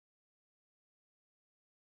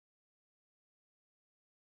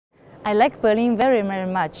I like Berlin very,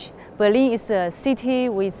 very much. Berlin is a city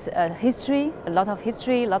with history, a lot of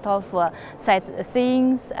history, a lot of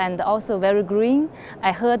sightseeing, and also very green.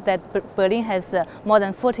 I heard that Berlin has more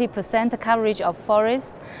than 40% coverage of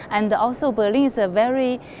forest, and also Berlin is a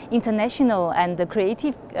very international and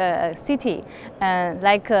creative city.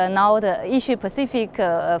 Now the Asia Pacific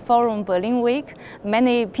Forum Berlin Week,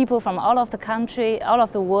 many people from all of the country, all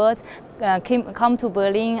of the world come to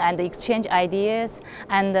Berlin and exchange ideas,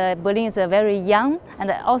 and Berlin is a very young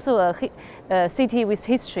and also a city with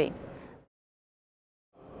history.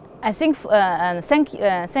 I think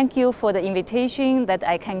thank you for the invitation that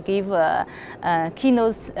I can give a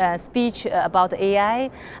keynote speech about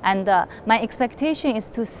AI, and my expectation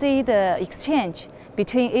is to see the exchange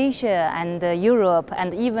between Asia and Europe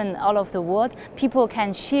and even all of the world. People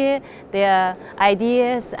can share their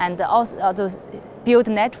ideas and also build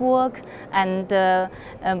network and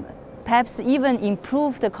perhaps even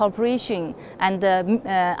improve the cooperation and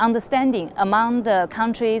understanding among the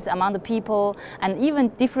countries, among the people, and even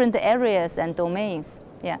different areas and domains.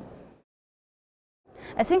 Yeah.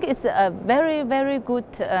 I think it's a very, very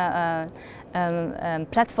good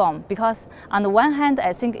platform, because on the one hand,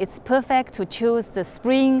 I think it's perfect to choose the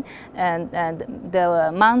spring and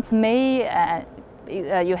the month May.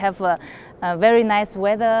 You have very nice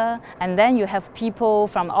weather, and then you have people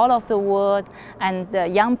from all of the world, and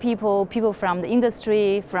young people, people from the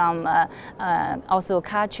industry, from also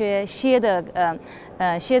culture, share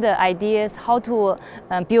the ideas how to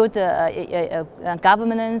build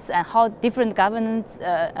governance and how different governments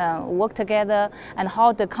work together, and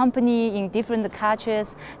how the company in different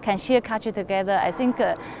cultures can share culture together. I think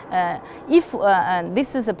if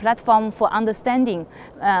this is a platform for understanding,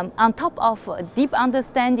 on top of deep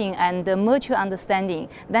understanding and mutual understanding,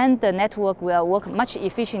 then the network will work much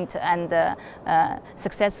efficient and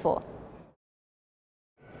successful.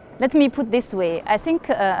 Let me put this way. I think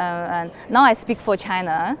now I speak for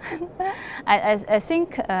China. I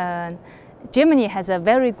think Germany has a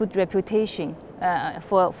very good reputation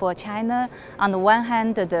for China. On the one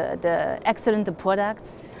hand, the excellent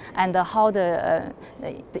products and how the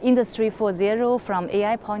industry 4.0 from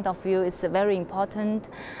AI point of view is very important.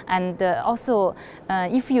 And also,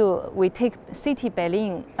 if we take city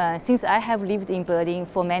Berlin, since I have lived in Berlin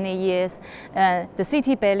for many years, the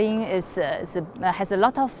city Berlin has a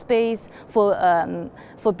lot of space for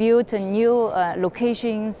build new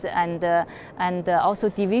locations and also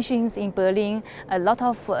divisions in Berlin. A lot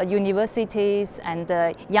of universities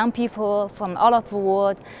and young people from all of the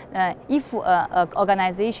world. If an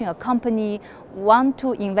organization, a company want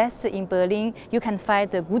to invest in Berlin, you can find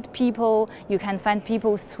good people, you can find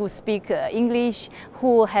people who speak English,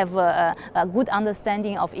 who have a good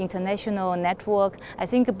understanding of international network. I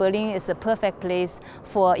think Berlin is a perfect place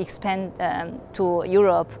for expand to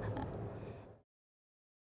Europe